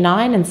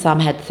 29 and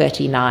some had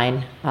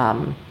 39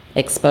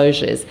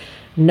 exposures,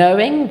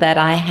 knowing that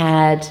I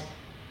had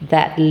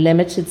that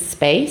limited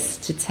space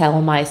to tell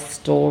my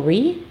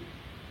story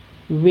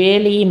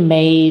really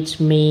made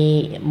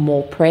me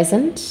more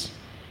present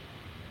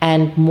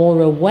and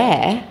more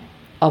aware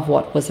of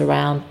what was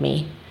around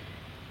me.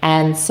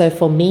 And so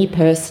for me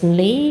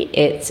personally,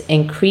 it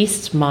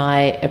increased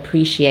my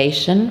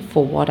appreciation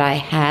for what I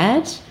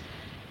had,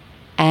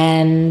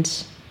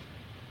 and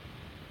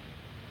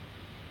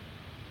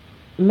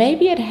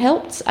maybe it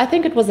helped. I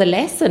think it was a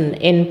lesson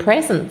in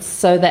presence,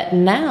 so that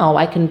now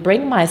I can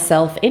bring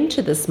myself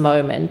into this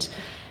moment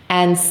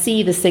and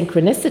see the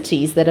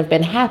synchronicities that have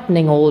been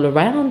happening all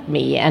around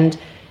me. And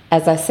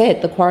as I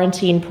said, the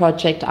Quarantine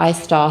Project I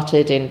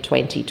started in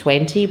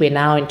 2020. We're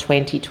now in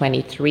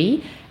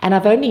 2023. And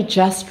I've only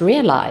just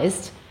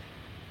realized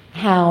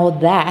how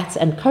that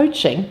and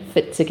coaching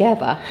fit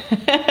together,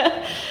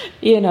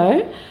 you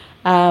know.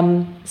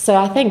 So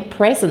I think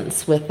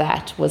presence with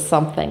that was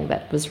something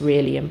that was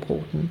really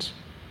important.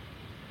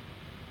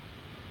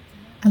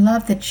 I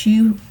love that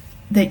you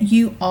that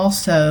you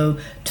also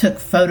took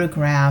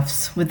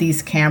photographs with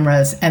these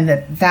cameras, and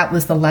that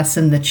was the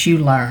lesson that you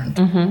learned,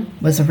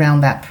 was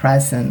around that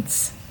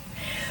presence.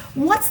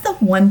 What's the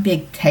one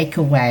big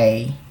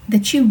takeaway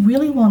that you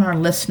really want our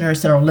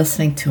listeners that are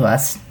listening to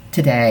us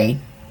today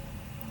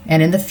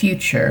and in the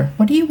future,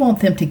 what do you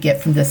want them to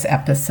get from this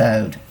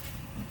episode?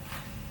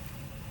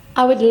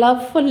 I would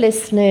love for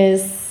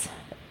listeners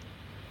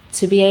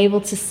to be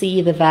able to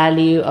see the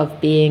value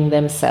of being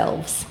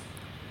themselves,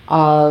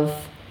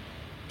 of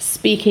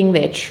speaking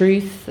their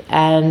truth,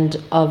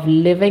 and of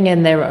living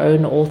in their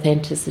own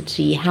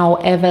authenticity,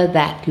 however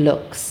that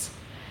looks.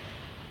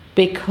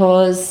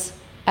 Because,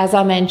 as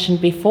I mentioned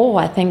before,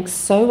 I think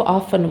so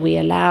often we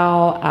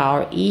allow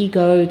our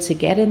ego to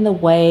get in the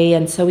way,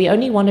 and so we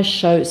only want to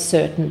show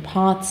certain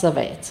parts of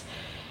it,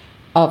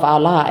 of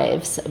our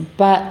lives.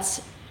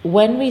 But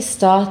when we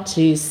start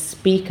to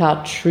speak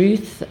our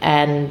truth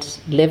and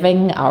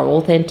living our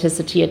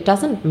authenticity, it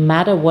doesn't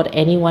matter what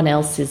anyone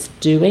else is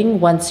doing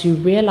once you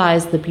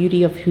realize the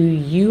beauty of who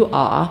you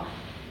are,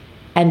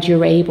 and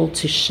you're able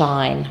to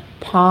shine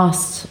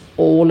past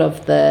all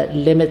of the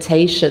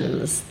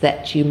limitations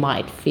that you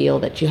might feel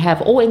that you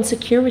have, or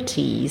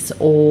insecurities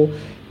or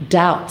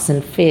doubts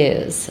and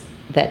fears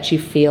that you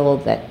feel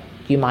that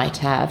you might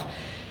have.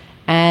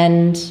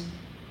 And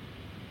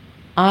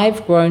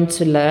I've grown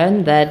to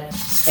learn that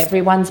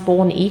everyone's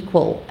born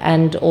equal,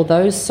 and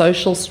although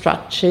social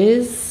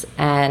structures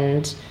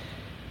and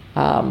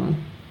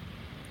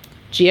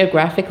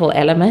geographical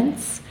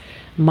elements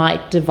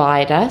might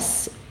divide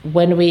us,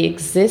 when we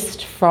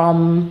exist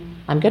from,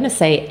 I'm going to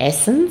say,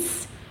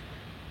 essence,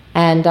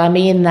 and I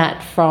mean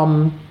that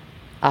from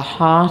a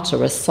heart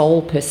or a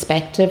soul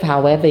perspective,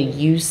 however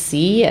you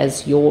see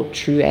as your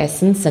true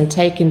essence, and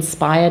take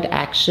inspired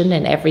action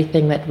in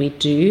everything that we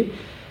do,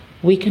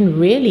 we can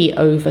really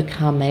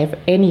overcome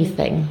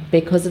anything,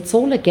 because it's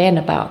all again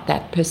about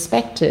that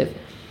perspective.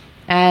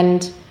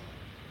 And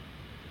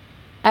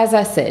as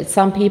I said,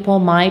 some people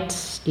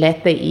might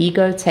let their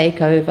ego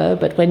take over,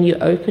 but when you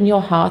open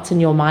your heart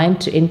and your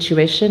mind to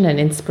intuition and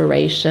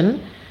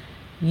inspiration,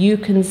 you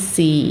can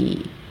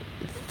see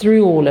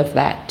through all of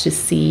that to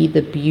see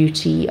the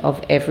beauty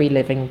of every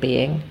living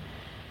being.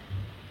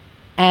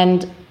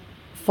 And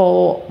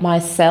for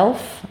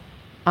myself,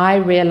 I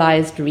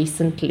realized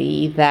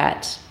recently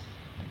that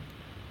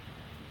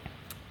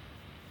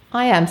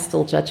I am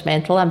still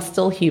judgmental. I'm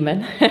still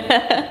human.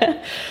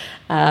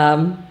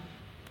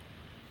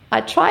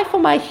 I try for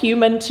my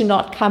human to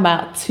not come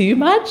out too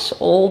much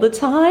all the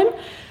time,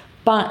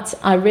 but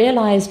I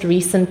realized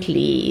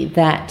recently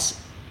that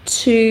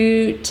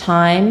 2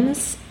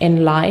 times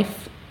in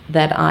life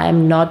that I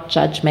am not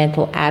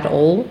judgmental at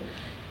all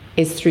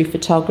is through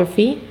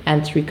photography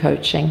and through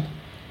coaching.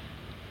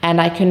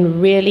 And I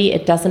can really,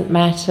 it doesn't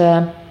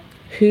matter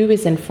who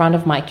is in front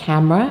of my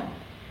camera,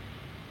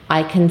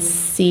 I can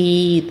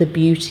see the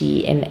beauty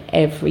in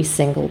every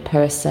single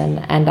person.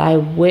 And I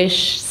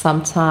wish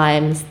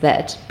sometimes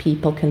that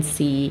people can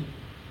see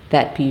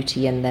that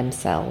beauty in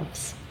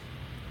themselves.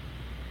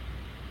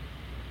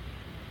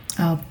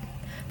 Oh,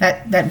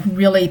 that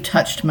really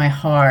touched my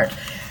heart.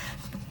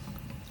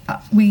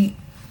 We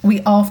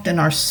often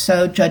are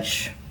so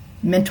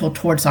judgmental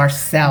towards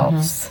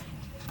ourselves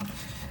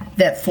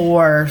that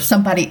for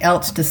somebody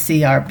else to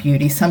see our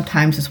beauty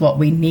sometimes is what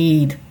we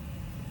need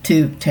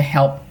to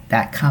help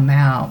that come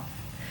out.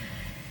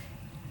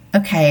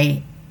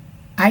 Okay,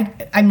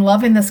 I'm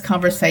loving this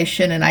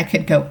conversation, and I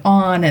could go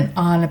on and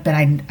on, but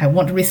I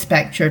want to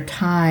respect your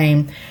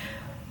time.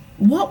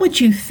 What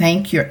would you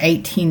thank your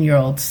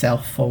 18-year-old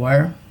self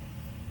for?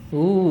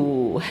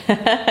 Ooh.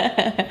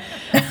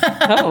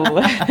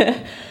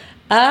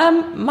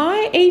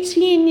 My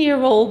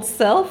 18-year-old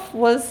self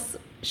was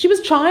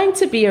trying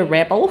to be a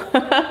rebel.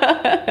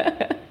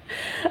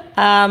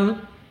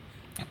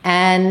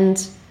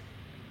 And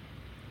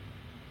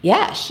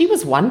yeah, she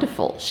was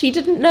wonderful. She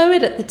didn't know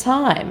it at the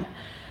time,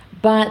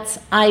 but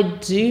I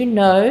do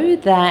know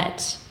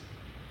that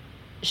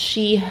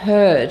she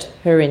heard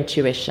her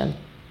intuition.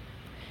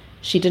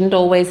 She didn't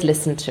always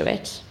listen to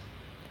it,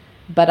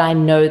 but I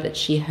know that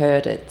she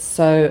heard it.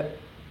 So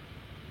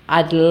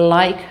I'd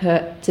like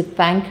her to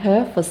thank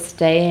her for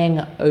staying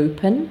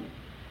open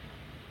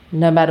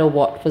no matter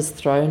what was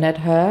thrown at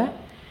her.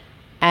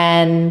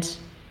 And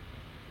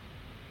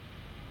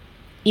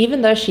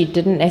even though she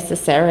didn't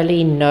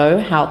necessarily know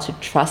how to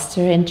trust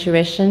her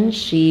intuition,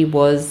 she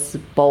was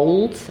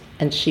bold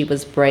and she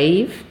was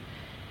brave,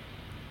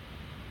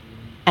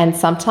 and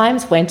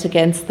sometimes went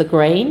against the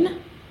grain.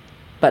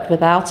 But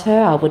without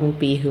her, I wouldn't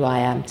be who I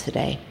am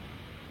today.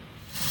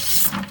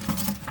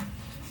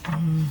 I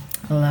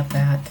love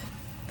that.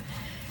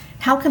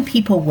 How can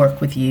people work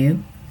with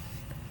you?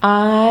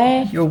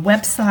 Your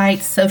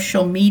website,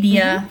 social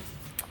media?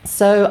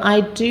 So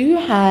I do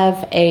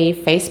have a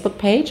Facebook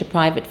page, a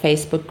private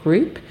Facebook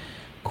group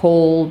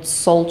called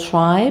Soul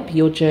Tribe,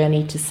 Your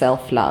Journey to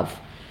Self-Love.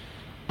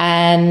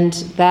 And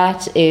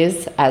that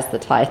is, as the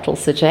title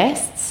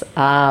suggests,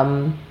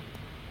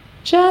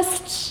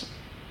 just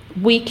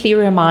weekly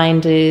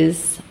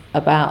reminders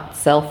about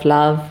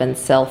self-love and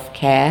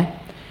self-care.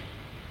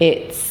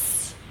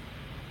 It's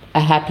a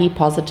happy,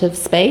 positive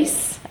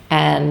space,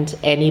 and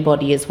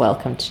anybody is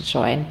welcome to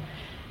join.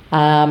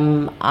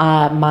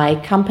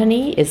 My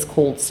company is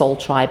called Soul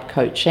Tribe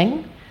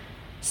Coaching.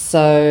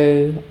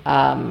 So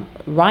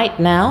right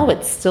now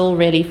it's still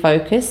really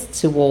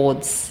focused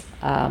towards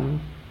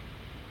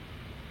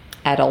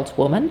adult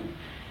women.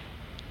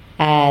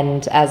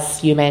 And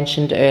as you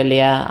mentioned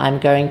earlier, I'm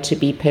going to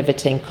be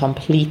pivoting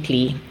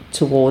completely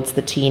towards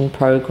the teen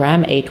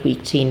program,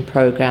 8-week teen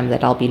program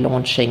that I'll be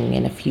launching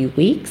in a few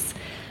weeks.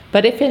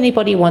 But if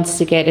anybody wants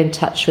to get in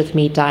touch with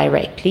me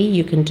directly,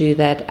 you can do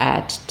that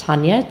at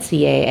Tanya,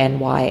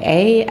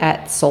 Tanya,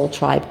 at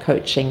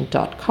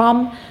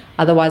soultribecoaching.com.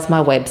 Otherwise,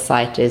 my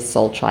website is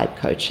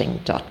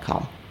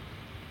soultribecoaching.com.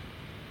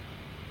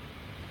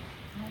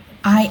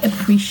 I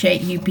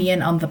appreciate you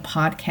being on the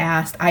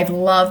podcast. I've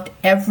loved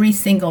every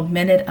single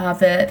minute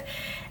of it.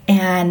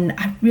 And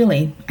I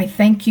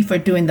thank you for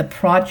doing the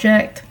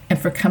project and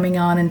for coming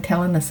on and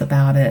telling us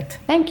about it.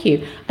 Thank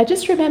you. I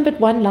just remembered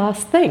one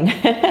last thing.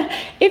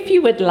 If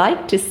you would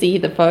like to see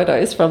the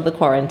photos from the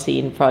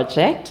quarantine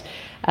project,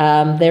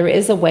 there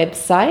is a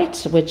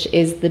website, which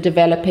is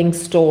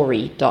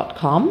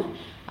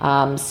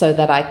thedevelopingstory.com, so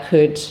that I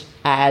could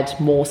add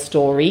more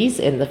stories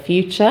in the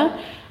future.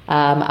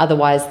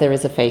 Otherwise, there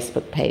is a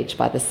Facebook page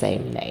by the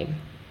same name.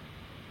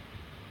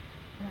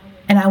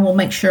 And I will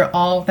make sure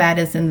all that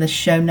is in the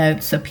show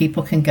notes so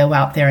people can go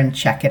out there and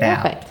check it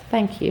out. Perfect.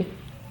 Thank you.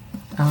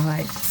 All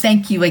right.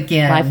 Thank you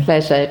again. My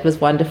pleasure. It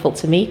was wonderful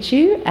to meet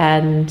you.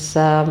 And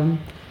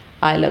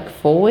I look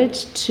forward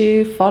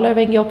to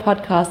following your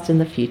podcast in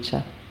the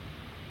future.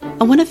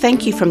 I want to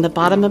thank you from the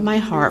bottom of my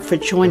heart for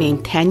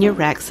joining Tanya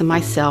Rex and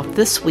myself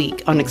this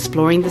week on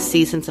Exploring the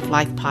Seasons of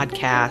Life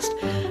podcast.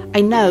 I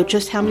know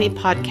just how many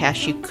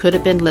podcasts you could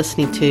have been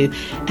listening to,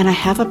 and I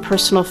have a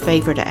personal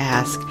favor to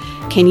ask.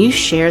 Can you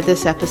share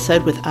this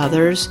episode with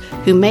others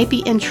who may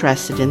be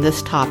interested in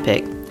this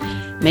topic?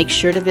 Make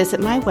sure to visit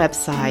my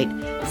website,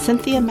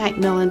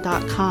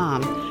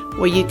 CynthiaMacMillan.com,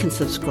 where you can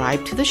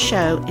subscribe to the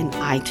show in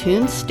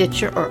iTunes,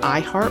 Stitcher, or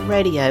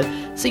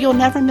iHeartRadio so you'll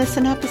never miss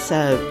an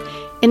episode.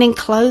 And in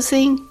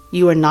closing,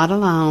 you are not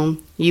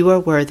alone, you are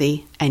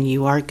worthy, and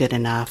you are good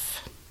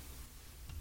enough.